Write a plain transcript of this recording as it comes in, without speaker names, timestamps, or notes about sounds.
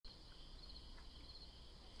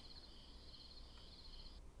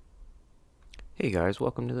Hey guys,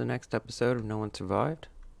 welcome to the next episode of No One Survived.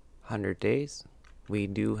 100 days. We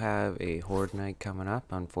do have a horde night coming up,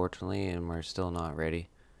 unfortunately, and we're still not ready.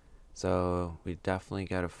 So we definitely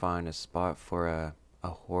got to find a spot for a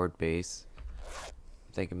horde base.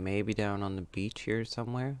 I'm thinking maybe down on the beach here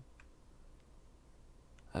somewhere.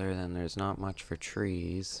 Other than there's not much for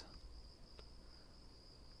trees.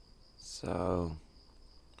 So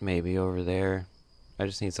maybe over there. I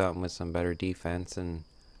just need something with some better defense and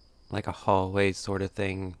like a hallway sort of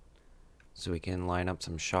thing, so we can line up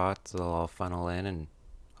some shots. They'll all funnel in and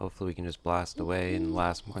hopefully we can just blast away and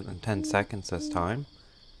last more than 10 seconds this time.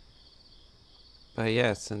 But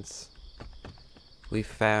yeah, since we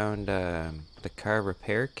found the car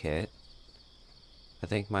repair kit, I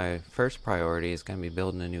think my first priority is going to be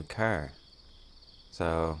building a new car.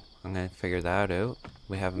 So I'm going to figure that out.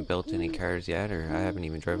 We haven't built any cars yet, or I haven't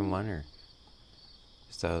even driven one,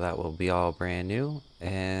 so that will be all brand new.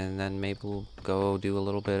 And then maybe we'll go do a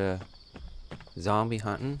little bit of zombie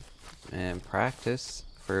hunting and practice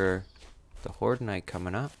for the horde night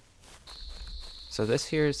coming up. So this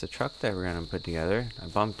here is the truck that we're going to put together. I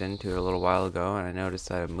bumped into it a little while ago and I noticed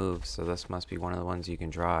that it moves, so this must be one of the ones you can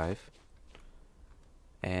drive.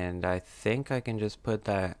 And I think I can just put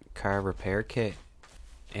that car repair kit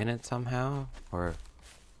in it somehow, or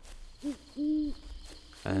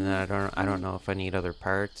and I don't know if I need other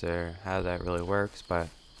parts or how that really works, but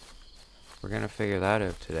we're gonna figure that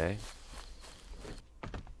out today.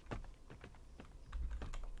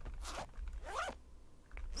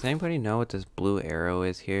 Does anybody know what this blue arrow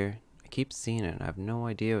is here? I keep seeing it and I have no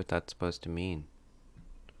idea what that's supposed to mean.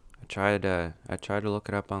 I tried to look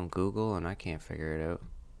it up on Google and I can't figure it out.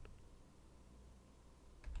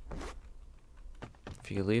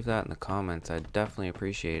 If you could leave that in the comments, I'd definitely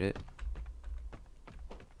appreciate it.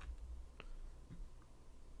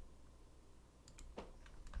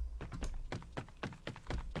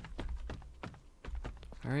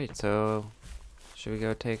 Alright, so should we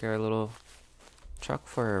go take our little truck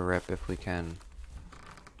for a rip if we can?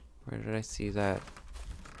 Where did I see that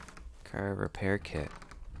car repair kit?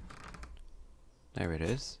 There it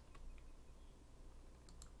is.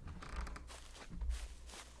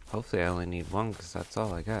 Hopefully I only need one, because that's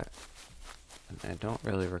all I got. And I don't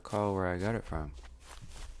really recall where I got it from.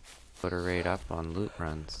 Put a rate up on loot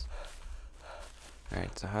runs.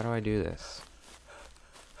 Alright, so how do I do this?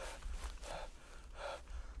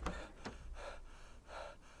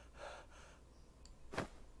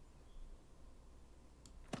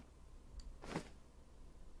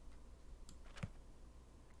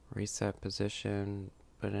 Reset position,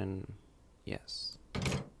 put in, yes.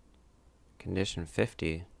 Condition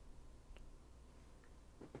 50.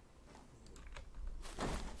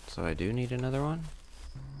 So I do need another one?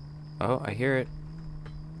 Oh, I hear it.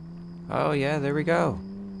 Oh yeah, there we go.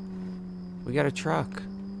 We got a truck.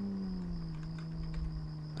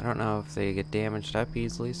 I don't know if they get damaged up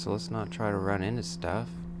easily, so let's not try to run into stuff.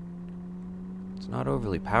 It's not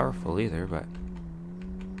overly powerful either, but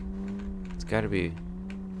it's gotta be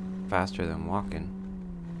faster than walking.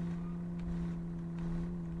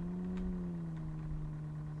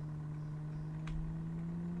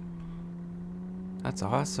 That's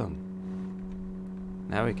awesome.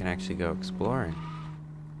 Now we can actually go exploring.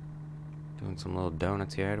 Doing some little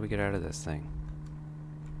donuts here. How do we get out of this thing?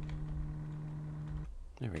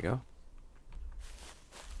 There we go.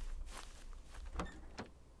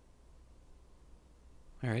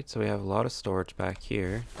 Alright, so we have a lot of storage back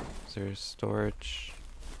here. Is there storage?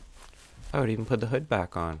 Oh, it even put the hood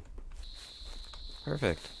back on.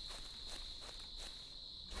 Perfect.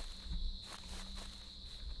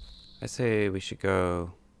 I say we should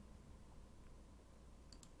go.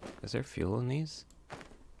 Is there fuel in these?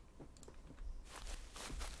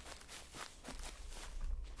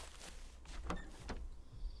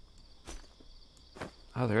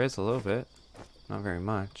 Oh, there is a little bit. Not very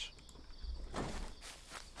much.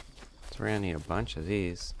 So we're gonna need a bunch of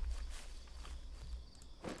these.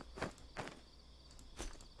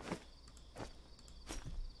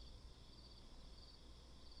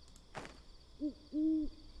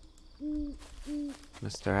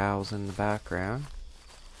 Mr. Owl's in the background.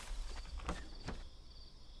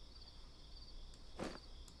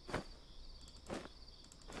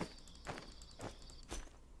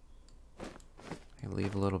 I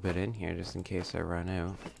leave a little bit in here just in case I run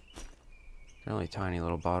out. They're only tiny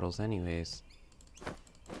little bottles anyways.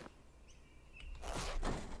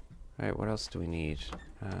 Alright, what else do we need?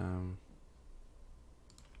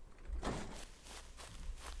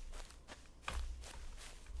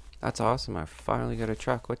 That's awesome, I finally got a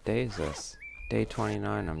truck. What day is this? Day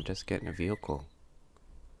 29, I'm just getting a vehicle.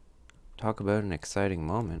 Talk about an exciting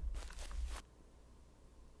moment.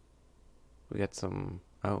 We got some...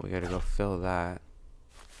 Oh, we gotta go fill that.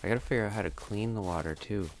 I gotta figure out how to clean the water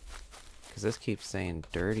too. Because this keeps saying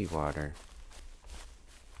dirty water.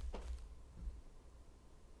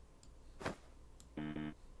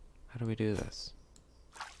 How do we do this?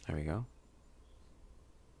 There we go.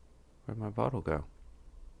 Where'd my bottle go?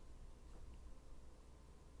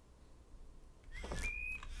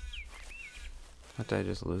 What, did I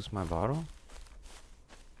just lose my bottle?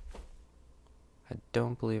 I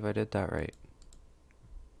don't believe I did that right.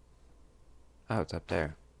 Oh, it's up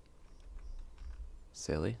there.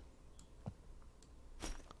 Silly.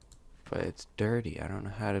 But it's dirty. I don't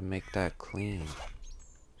know how to make that clean.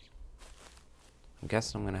 I'm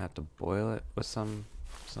guessing I'm gonna have to boil it with some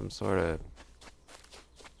sort of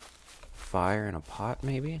fire in a pot,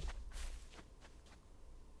 maybe?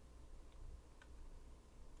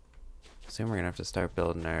 Soon we're gonna have to start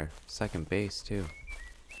building our second base too.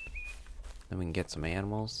 Then we can get some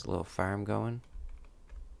animals, a little farm going.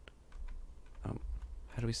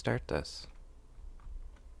 How do we start this?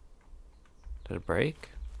 Did it break?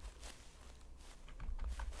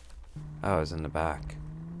 Oh, it was in the back.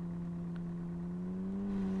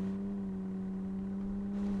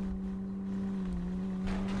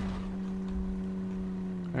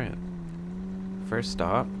 Alright. First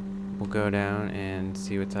stop, we'll go down and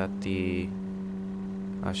see what's at the...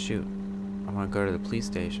 Oh shoot. I want to go to the police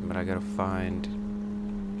station, but I gotta find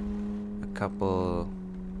a couple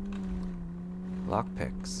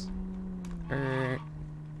lockpicks. Alright,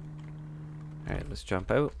 let's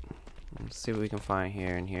jump out. Let's see what we can find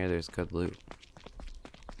here. And here there's good loot.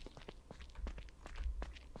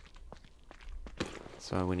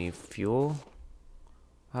 So we need fuel.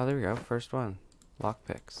 Oh, there we go. First one.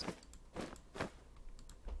 Lockpicks.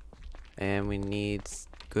 And we need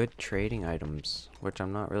good trading items, which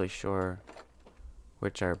I'm not really sure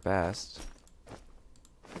which are best.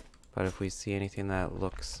 But if we see anything that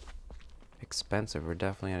looks expensive, we're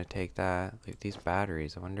definitely going to take that. Like these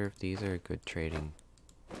batteries. I wonder if these are good trading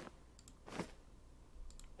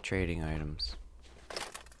items.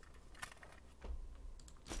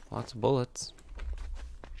 Lots of bullets.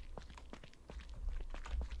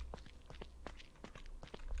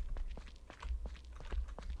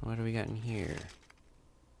 What do we got in here?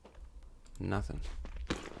 Nothing.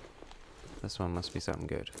 This one must be something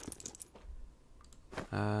good.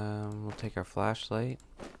 We'll take our flashlight.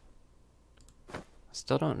 I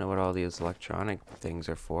still don't know what all these electronic things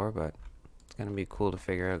are for, but it's gonna be cool to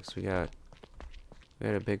figure out because we got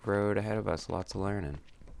a big road ahead of us, lots of learning.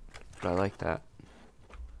 But I like that.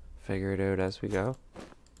 Figure it out as we go.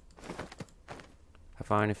 I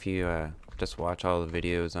find if you just watch all the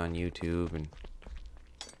videos on YouTube and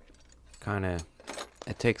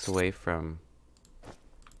it takes away from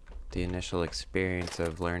the initial experience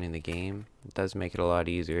of learning the game. It does make it a lot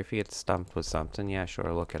easier. If you get stumped with something, yeah,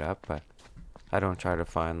 sure, look it up, but I don't try to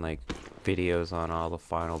find like videos on all the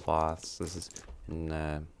final bosses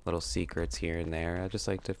and little secrets here and there. I just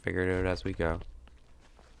like to figure it out as we go.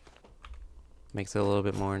 Makes it a little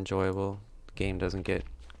bit more enjoyable. The game doesn't get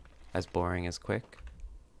as boring as quick.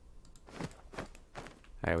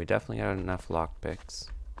 Alright, we definitely got enough lockpicks.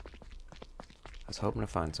 I was hoping to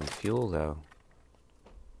find some fuel though,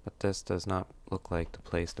 but this does not look like the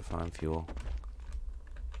place to find fuel.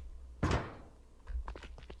 I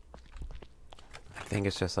think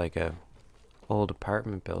it's just like a old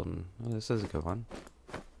apartment building. Oh, this is a good one.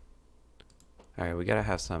 Alright, we gotta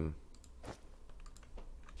have some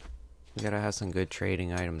good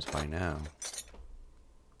trading items by now.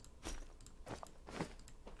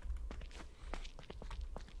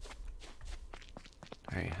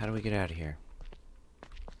 Alright, how do we get out of here?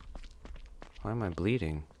 Why am I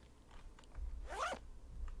bleeding?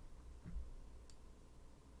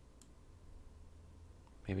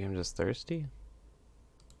 Maybe I'm just thirsty?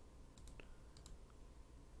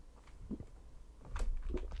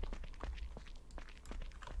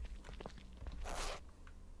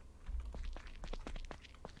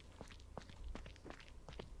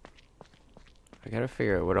 I gotta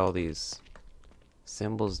figure out what all these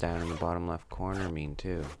symbols down in the bottom left corner mean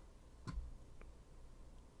too.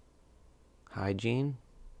 Hygiene?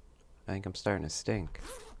 I think I'm starting to stink.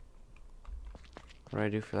 What do I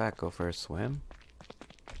do for that? Go for a swim?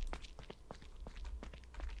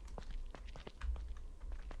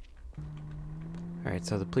 Alright,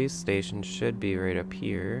 so the police station should be right up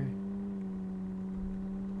here.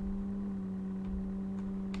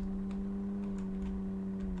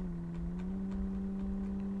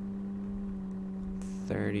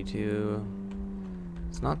 $32.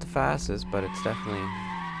 It's not the fastest, but it's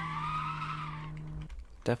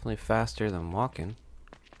definitely faster than walking.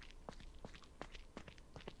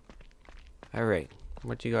 Alright,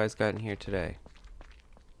 what you guys got in here today?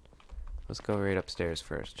 Let's go right upstairs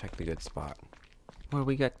first, check the good spot. What do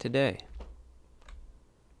we got today?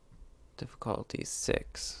 Difficulty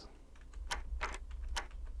 6.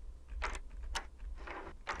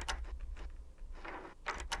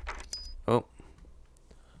 Oh,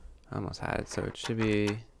 I almost had it, so it should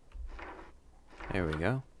be... There we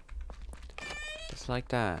go. Just like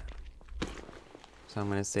that. So I'm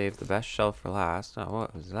gonna save the best shelf for last. Oh,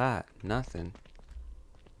 what was that? Nothing.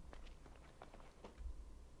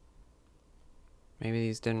 Maybe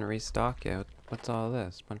these didn't restock yet. What's all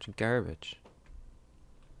this? Bunch of garbage.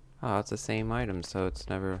 Oh, it's the same item, so it's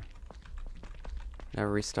never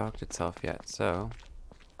restocked itself yet. So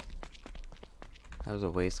that was a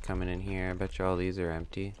waste coming in here. I bet you all these are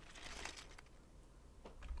empty.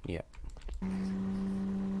 Yep.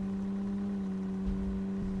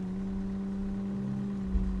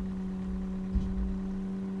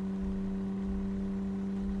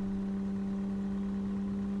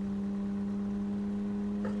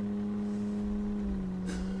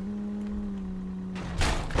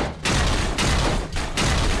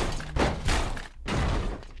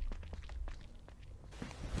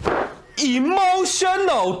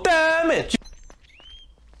 Emotional damage.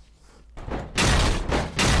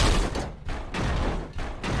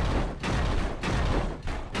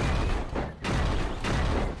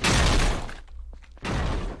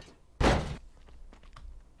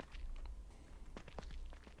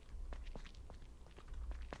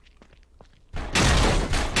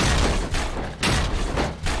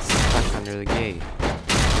 Stuck under the gate.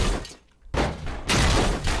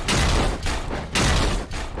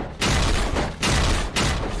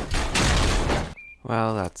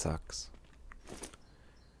 Well, that sucks.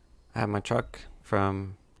 I have my truck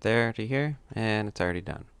from there to here, and it's already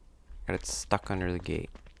done. Got it stuck under the gate.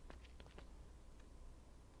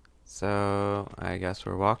 So, I guess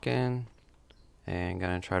we're walking, and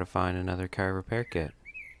gonna try to find another car repair kit.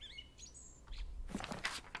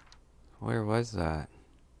 Where was that?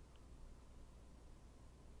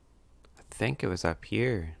 I think it was up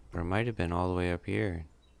here, or it might have been all the way up here.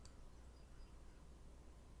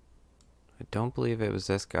 I don't believe it was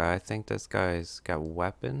this guy. I think this guy's got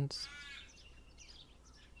weapons.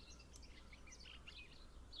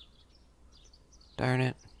 Darn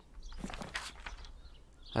it.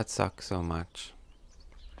 That sucks so much.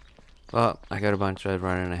 Well, I got a bunch of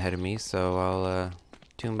running ahead of me, so I'll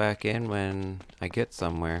tune back in when I get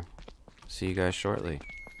somewhere. See you guys shortly.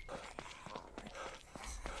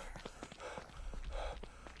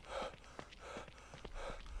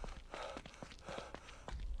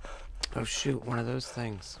 Oh shoot, one of those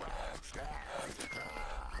things.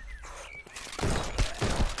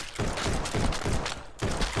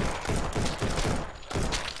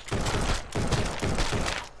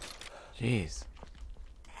 Jeez.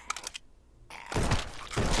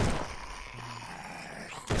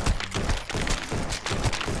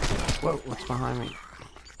 Whoa, what's behind me?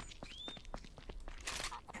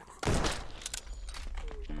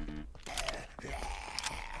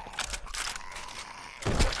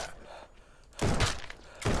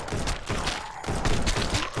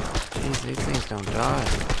 These things don't die.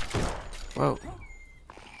 Whoa.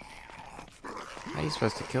 How are you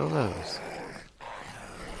supposed to kill those?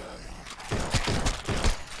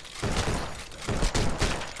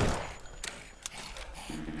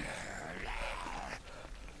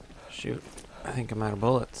 Shoot. I think I'm out of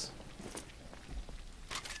bullets.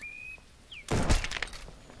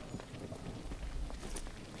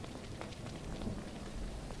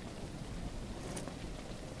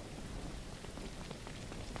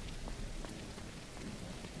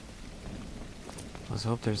 Let's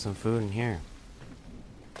hope there's some food in here.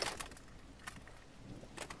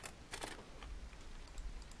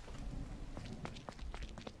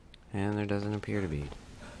 And there doesn't appear to be.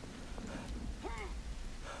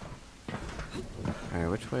 Alright,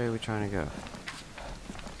 which way are we trying to go?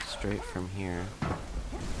 Straight from here.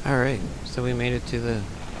 Alright, so we made it to the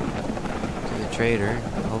trader.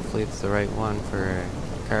 Hopefully it's the right one for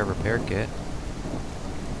a car repair kit.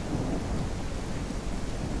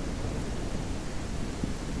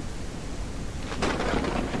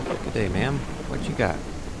 Good day, ma'am. What you got?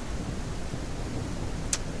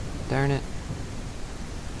 Darn it.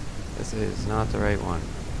 This is not the right one.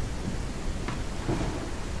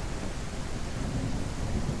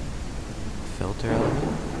 Filter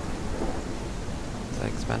element? Is that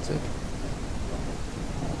expensive?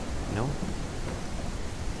 No?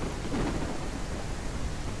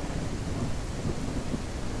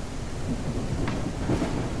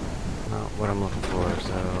 Not what I'm looking for,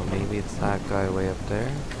 so maybe it's that guy way up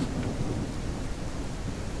there.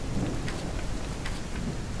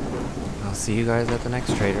 I'll see you guys at the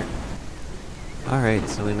next trader. Alright,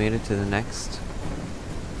 so we made it to the next.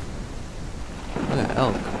 Look at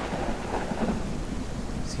elk.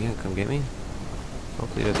 Is he gonna come get me?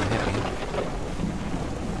 Hopefully he doesn't hit me.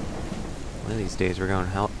 One of these days we're going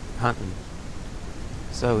hunting.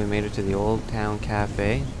 So we made it to the Old Town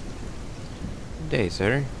Cafe. Good day,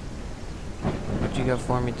 sir. What you got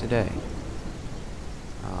for me today?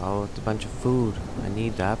 Oh, it's a bunch of food. I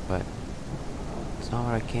need that, but it's not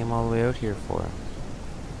what I came all the way out here for.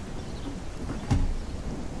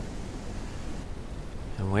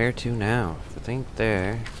 And where to now? If it ain't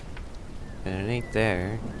there, and it ain't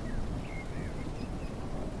there.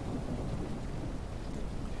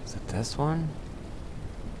 Is it this one?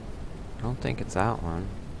 I don't think it's that one.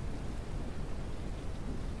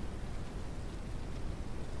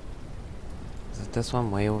 Is it this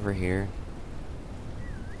one way over here?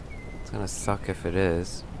 It's gonna suck if it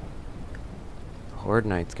is. Horde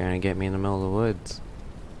Night's gonna get me in the middle of the woods.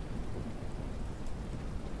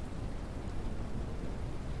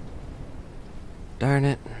 Darn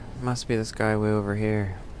it. Must be this guy way over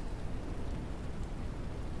here.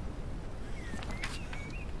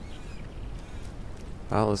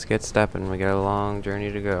 Well, let's get stepping. We got a long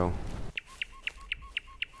journey to go.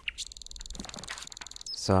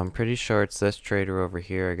 So I'm pretty sure it's this trader over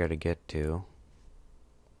here I gotta get to.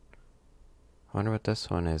 I wonder what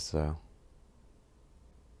this one is, though.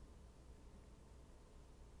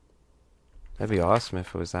 That'd be awesome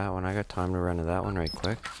if it was that one. I got time to run to that one right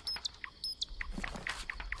quick.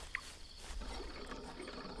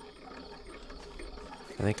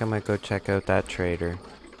 I think I might go check out that trader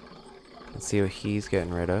and see what he's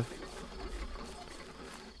getting rid of.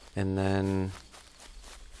 And then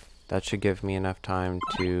that should give me enough time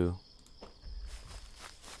to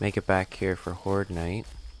make it back here for Horde Night.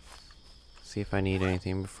 See if I need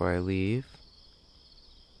anything before I leave.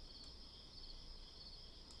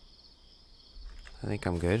 I think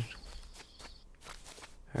I'm good.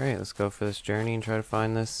 Alright, let's go for this journey and try to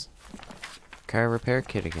find this car repair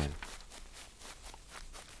kit again.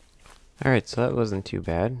 Alright, so that wasn't too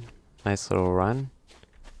bad. Nice little run.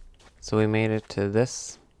 So we made it to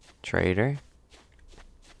this trader.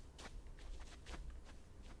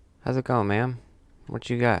 How's it going, ma'am?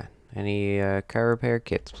 What you got? Any car repair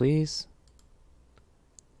kits, please?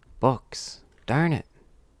 Books. Darn it.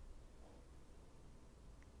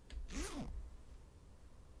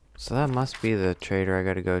 So that must be the trader I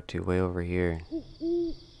gotta go to way over here.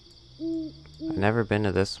 I've never been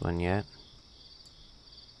to this one yet.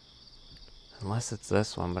 Unless it's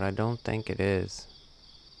this one, but I don't think it is.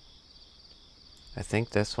 I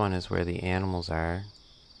think this one is where the animals are.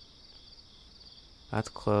 That's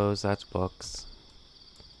clothes, that's books.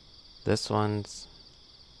 This one's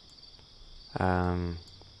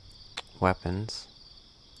weapons.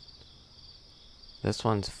 This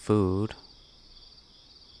one's food.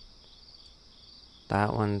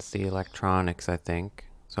 That one's the electronics, I think.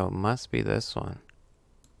 So it must be this one.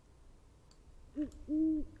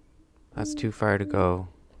 That's too far to go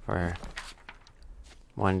for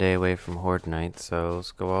one day away from Horde Night, so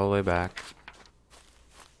let's go all the way back.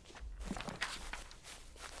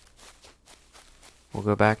 We'll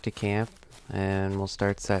go back to camp and we'll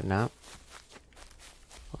start setting up.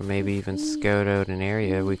 Or maybe even scout out an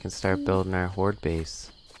area we can start building our Horde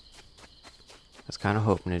base. I was kind of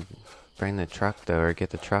hoping to bring the truck though, or get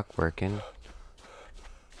the truck working.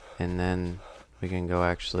 And then we can go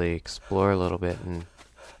actually explore a little bit and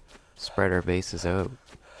spread our bases out.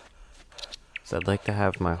 So I'd like to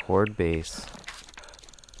have my Horde base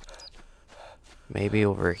maybe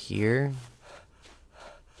over here.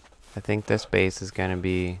 I think this base is gonna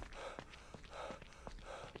be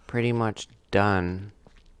pretty much done.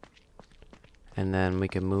 And then we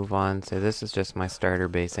can move on. So this is just my starter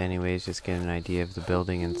base anyways, just get an idea of the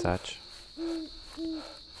building and such.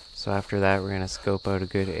 So after that we're gonna scope out a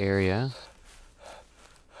good area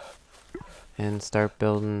and start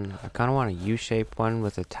building. I kind of want a U-shaped one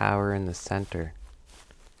with a tower in the center.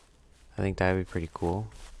 I think that would be pretty cool.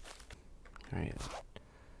 Alright.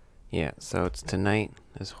 Yeah, so it's tonight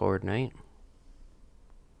is Horde Night.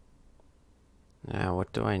 Now,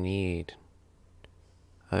 what do I need?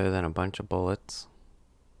 Other than a bunch of bullets.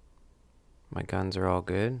 My guns are all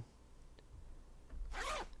good.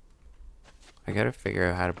 I gotta figure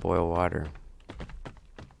out how to boil water.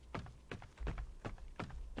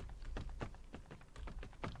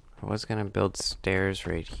 I was gonna build stairs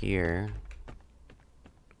right here,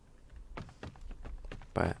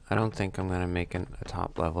 but I don't think I'm gonna make a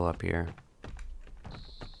top level up here.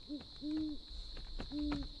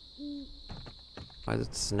 Why is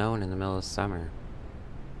it snowing in the middle of summer?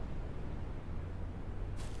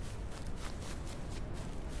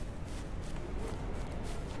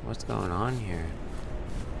 What's going on here?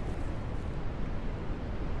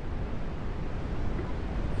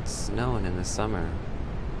 It's snowing in the summer,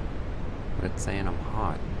 but it's saying I'm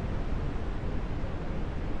hot.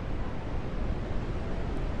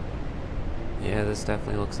 Yeah, this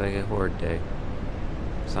definitely looks like a horde day.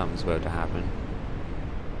 Something's about to happen.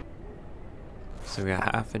 So we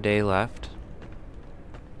got half a day left.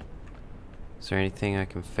 Is there anything I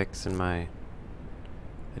can fix in my...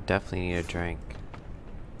 I definitely need a drink.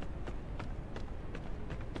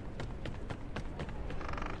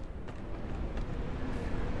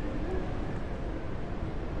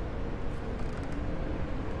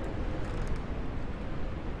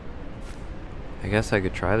 I guess I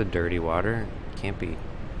could try the dirty water. Can't be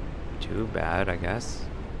too bad, I guess.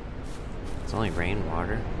 It's only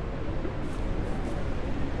rainwater.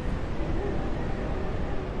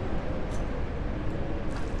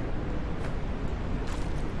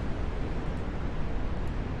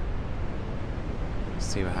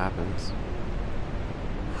 See what happens.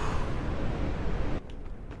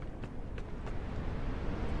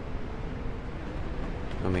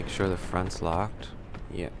 I'll make sure the front's locked.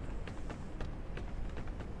 Yep.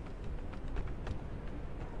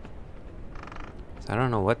 So I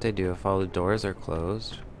don't know what they do if all the doors are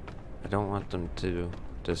closed. I don't want them to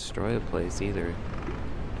destroy the place either.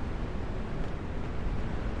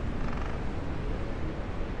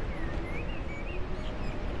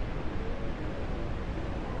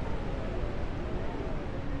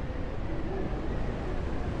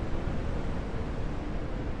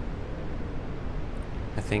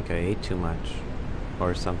 I think I ate too much,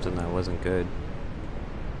 or something that wasn't good.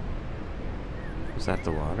 Was that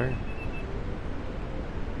the water?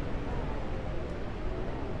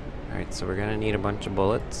 Alright, so we're gonna need a bunch of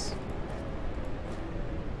bullets.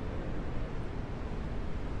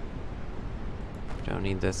 Don't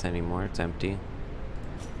need this anymore, it's empty.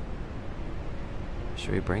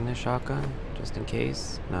 Should we bring the shotgun, just in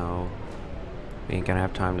case? No. We ain't gonna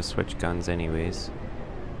have time to switch guns anyways.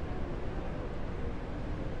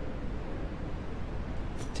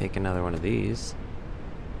 Take another one of these.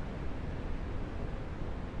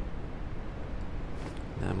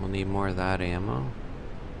 Then we'll need more of that ammo.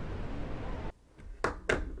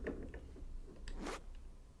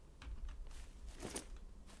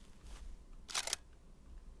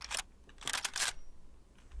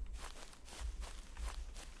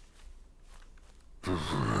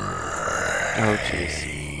 Oh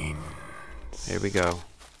jeez. Here we go.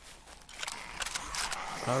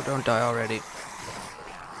 Oh, don't die already.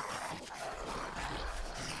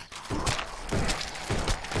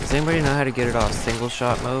 Does anybody know how to get it off single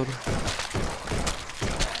shot mode?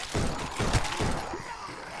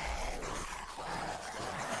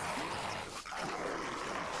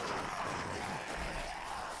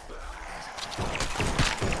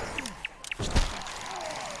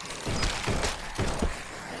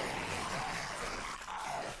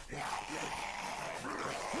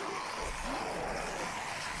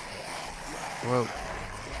 Whoa.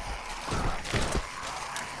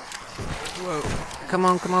 Whoa. Come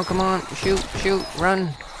on, come on, come on. Shoot, shoot,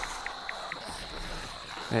 run.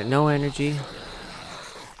 I had no energy.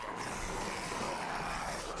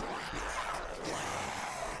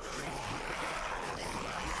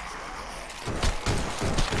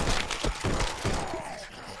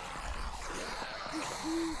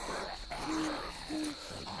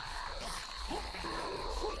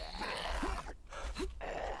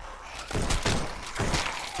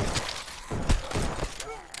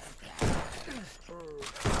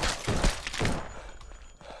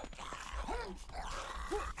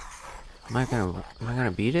 Am I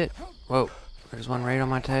gonna beat it? Whoa, there's one right on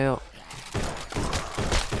my tail.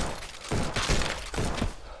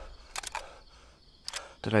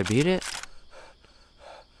 Did I beat it?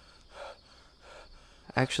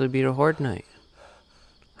 Actually beat a horde knight.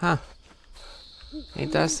 Huh.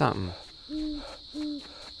 Ain't that something?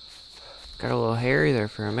 Got a little hairy there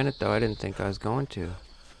for a minute though, I didn't think I was going to.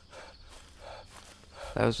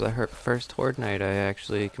 That was the first horde knight I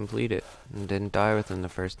actually completed and didn't die within the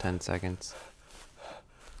first 10 seconds.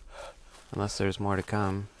 Unless there's more to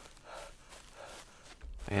come.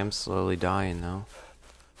 I am slowly dying though.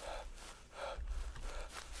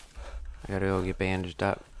 I gotta go get bandaged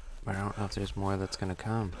up, but I don't know if there's more that's gonna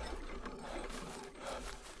come.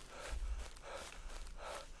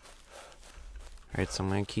 Alright, so I'm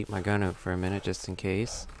gonna keep my gun out for a minute just in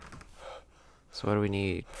case. So what do we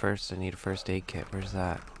need? First, I need a first aid kit. Where's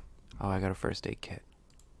that? Oh, I got a first aid kit.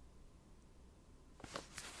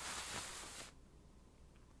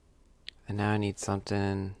 And now I need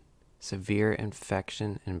something... severe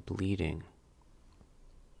infection and bleeding.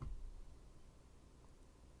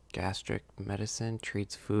 Gastric medicine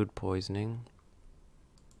treats food poisoning.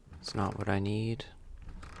 It's not what I need.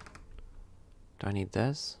 Do I need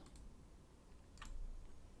this?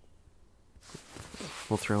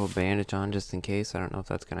 We'll throw a bandage on just in case. I don't know if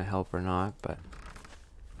that's going to help or not, but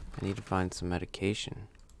I need to find some medication.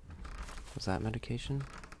 Was that medication?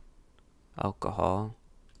 Alcohol.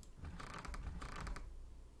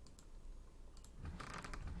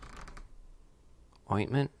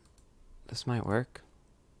 Ointment? This might work.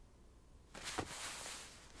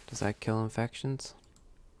 Does that kill infections?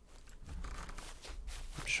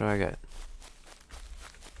 I'm sure I got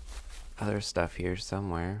other stuff here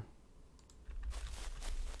somewhere.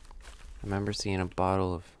 I remember seeing a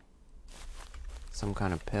bottle of some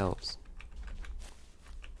kind of pills.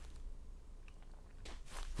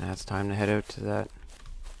 Now it's time to head out to that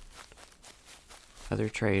other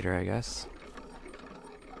trader, I guess.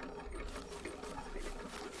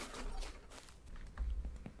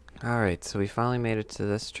 Alright, so we finally made it to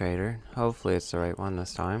this trader. Hopefully it's the right one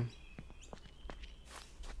this time.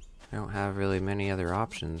 I don't have really many other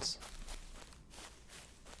options.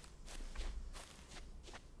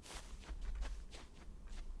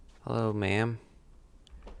 Hello, ma'am.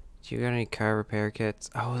 Do you got any car repair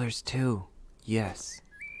kits? Oh, there's 2. Yes.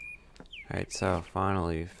 Alright, so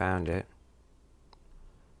finally we found it.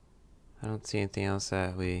 I don't see anything else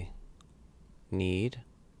that we need.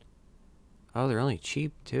 Oh, they're only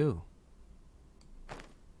cheap too.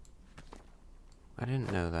 I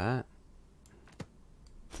didn't know that.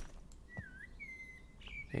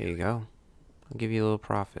 There you go. I'll give you a little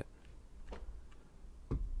profit.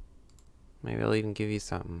 Maybe I'll even give you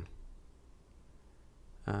something.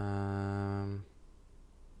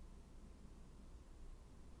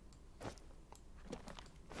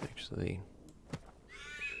 Actually,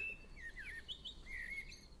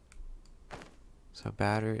 so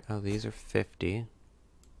battery, oh, these are 50.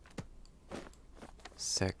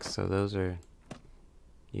 6, so those are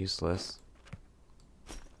useless.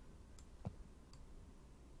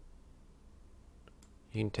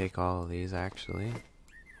 You can take all of these actually.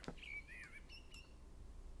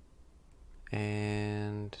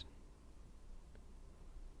 And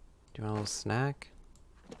do you want a little snack?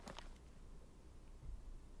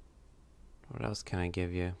 What else can I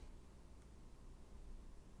give you?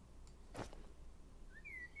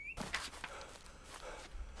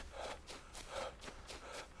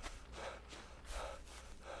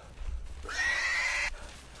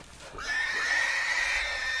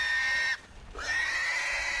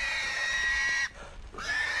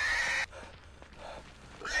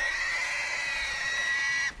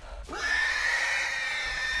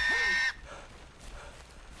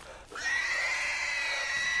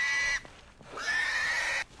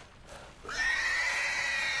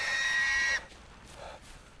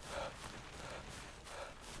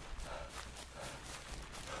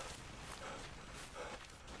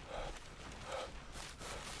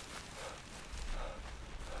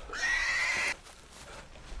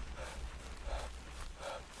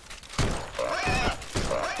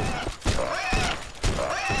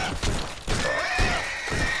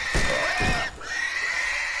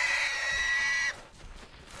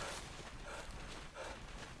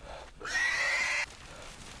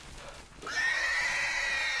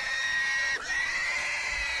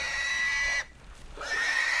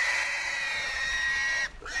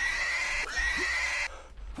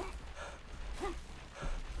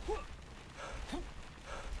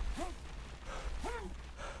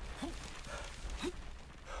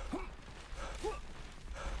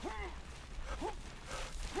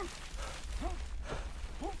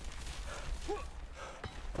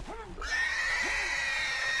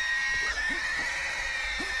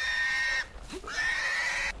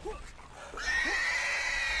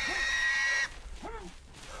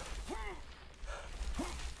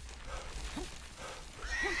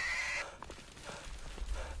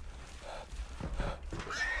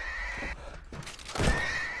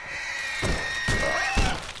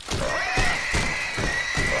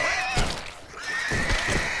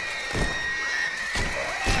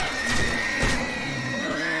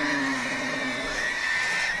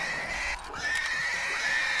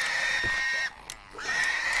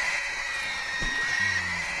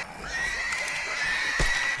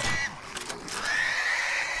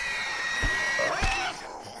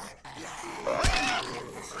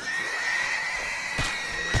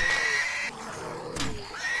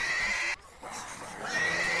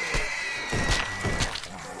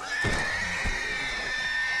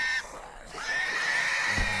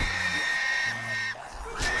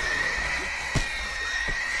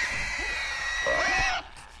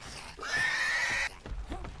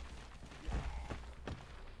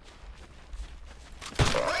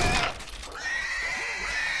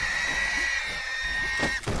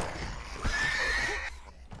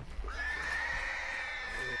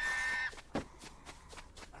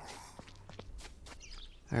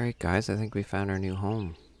 Guys, I think we found our new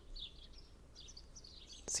home.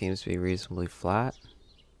 It seems to be reasonably flat.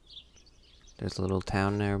 There's a little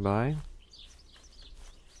town nearby.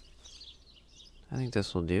 I think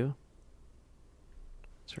this will do.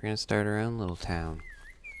 So we're gonna start our own little town.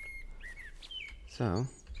 So,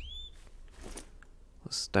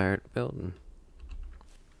 let's start building.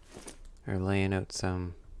 Or laying out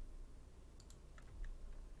some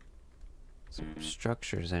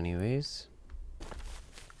structures anyways.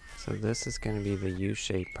 So this is going to be the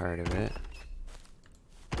U-shaped part of it.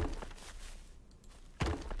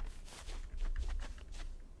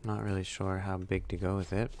 Not really sure how big to go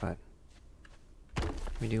with it, but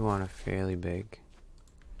we do want it fairly big.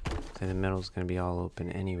 So the middle is going to be all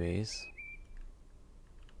open anyways.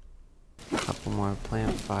 A couple more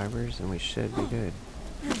plant fibers and we should be good.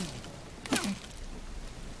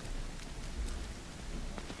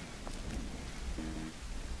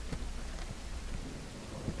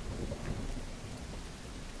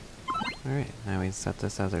 Alright, now we set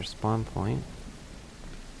this as our spawn point.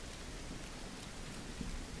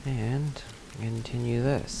 And continue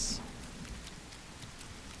this.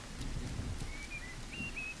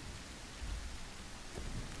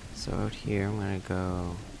 So out here I'm going to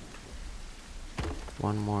go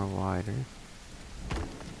one more wider.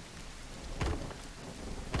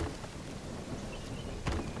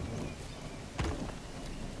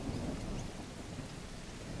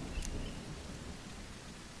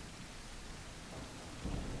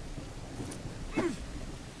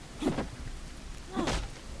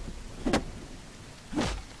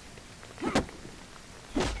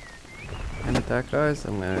 And with that, guys,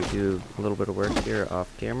 I'm going to do a little bit of work here off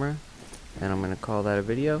camera. And I'm going to call that a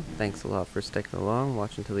video. Thanks a lot for sticking along,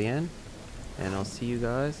 watching till the end. And I'll see you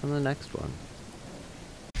guys on the next one.